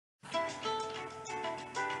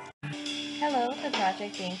Hello, the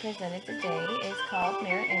project being presented today is called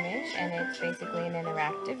Mirror Image, and it's basically an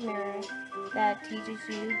interactive mirror that teaches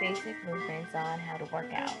you basic movements on how to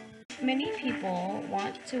work out. Many people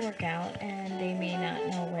want to work out and they may not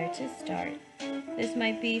know where to start. This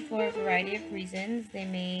might be for a variety of reasons. They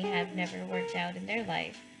may have never worked out in their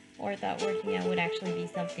life or thought working out would actually be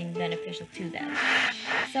something beneficial to them.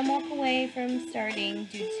 Some walk away from starting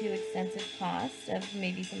due to extensive costs of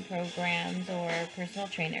maybe some programs or personal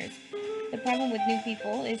trainers. The problem with new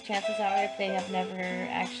people is chances are if they have never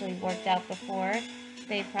actually worked out before,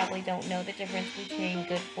 they probably don't know the difference between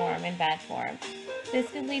good form and bad form. This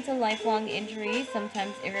could lead to lifelong injuries,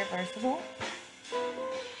 sometimes irreversible.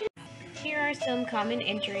 Here are some common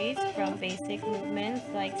injuries from basic movements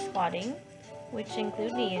like squatting, which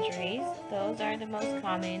include knee injuries. Those are the most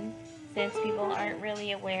common since people aren't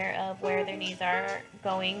really aware of where their knees are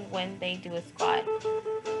going when they do a squat.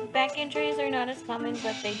 Back injuries are not as common,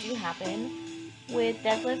 but they do happen. With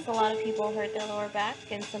deadlifts, a lot of people hurt their lower back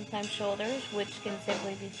and sometimes shoulders, which can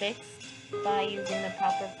simply be fixed by using the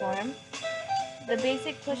proper form. The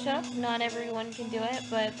basic push-up, not everyone can do it,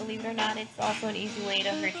 but believe it or not, it's also an easy way to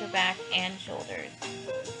hurt your back and shoulders.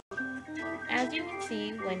 As you can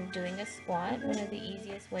see, when doing a squat, one of the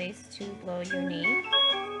easiest ways to blow your knee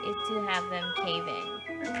is to have them cave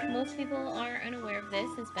in. Most people are unaware of this,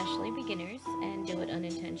 especially beginners, and do it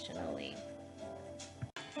unintentionally.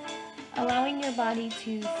 Allowing your body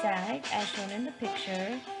to sag, as shown in the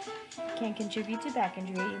picture, can contribute to back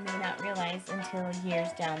injury you may not realize until years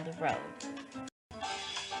down the road.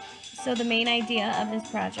 So the main idea of this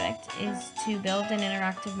project is to build an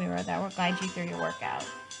interactive mirror that will guide you through your workout.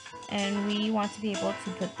 And we want to be able to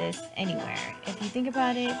put this anywhere. If you think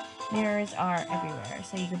about it, mirrors are everywhere.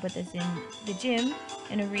 So you can put this in the gym,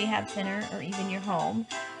 in a rehab center, or even your home.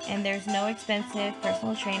 And there's no expensive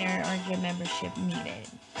personal trainer or gym membership needed.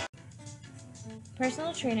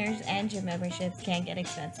 Personal trainers and gym memberships can get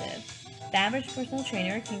expensive. The average personal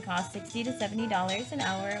trainer can cost $60 to $70 an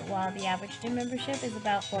hour, while the average gym membership is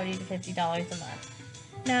about $40 to $50 a month.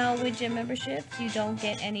 Now, with gym memberships, you don't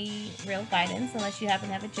get any real guidance unless you happen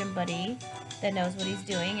to have a gym buddy that knows what he's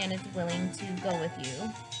doing and is willing to go with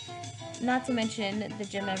you. Not to mention the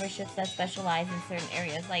gym memberships that specialize in certain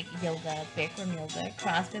areas like yoga, Bikram yoga,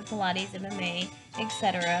 CrossFit, Pilates, MMA,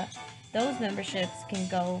 etc. Those memberships can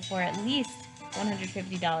go for at least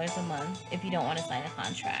 $150 a month if you don't want to sign a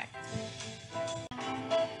contract.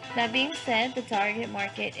 That being said, the target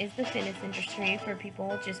market is the fitness industry for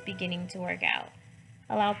people just beginning to work out.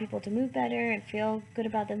 Allow people to move better and feel good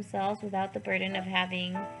about themselves without the burden of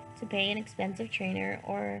having to pay an expensive trainer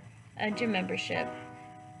or a gym membership.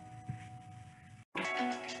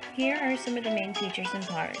 Here are some of the main features and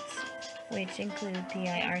parts, which include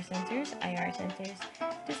PIR sensors, IR sensors,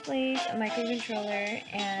 displays, a microcontroller,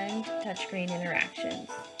 and touchscreen interactions.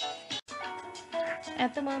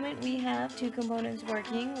 At the moment, we have two components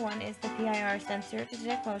working. One is the PIR sensor to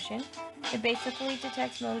detect motion. It basically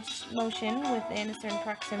detects motion within a certain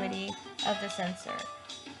proximity of the sensor.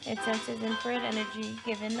 It senses infrared energy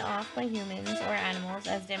given off by humans or animals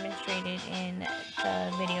as demonstrated in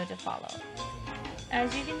the video to follow.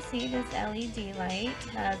 As you can see, this LED light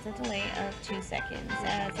has a delay of 2 seconds.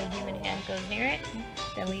 As a human hand goes near it,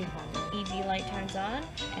 the LED light turns on,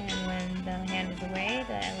 and when the hand is away,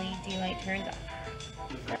 the LED light turns off.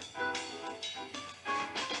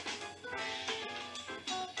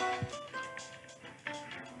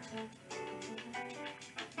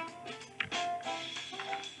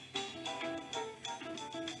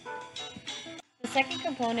 The second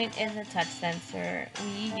component is a touch sensor.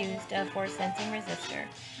 We used a force sensing resistor.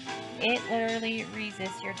 It literally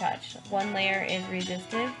resists your touch. One layer is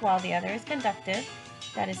resistive while the other is conductive,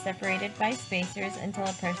 that is separated by spacers until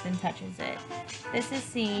a person touches it. This is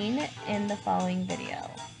seen in the following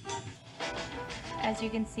video. As you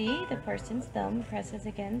can see, the person's thumb presses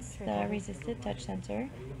against the resistive touch sensor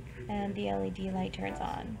and the LED light turns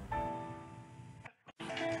on.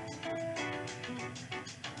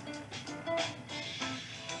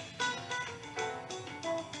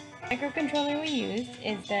 The microcontroller we used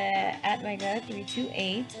is the Atmega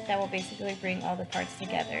 328 that will basically bring all the parts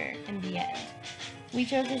together in the end. We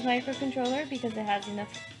chose this microcontroller because it has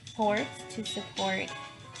enough ports to support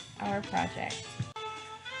our project.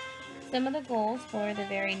 Some of the goals for the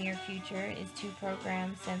very near future is to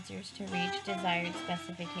program sensors to reach desired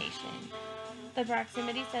specification. The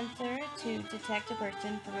proximity sensor to detect a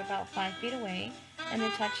person from about 5 feet away, and the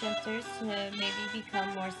touch sensors to maybe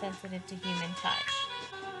become more sensitive to human touch.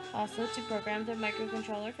 Also to program the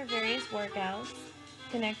microcontroller for various workouts,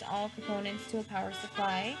 connect all components to a power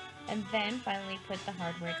supply, and then finally put the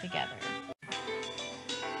hardware together.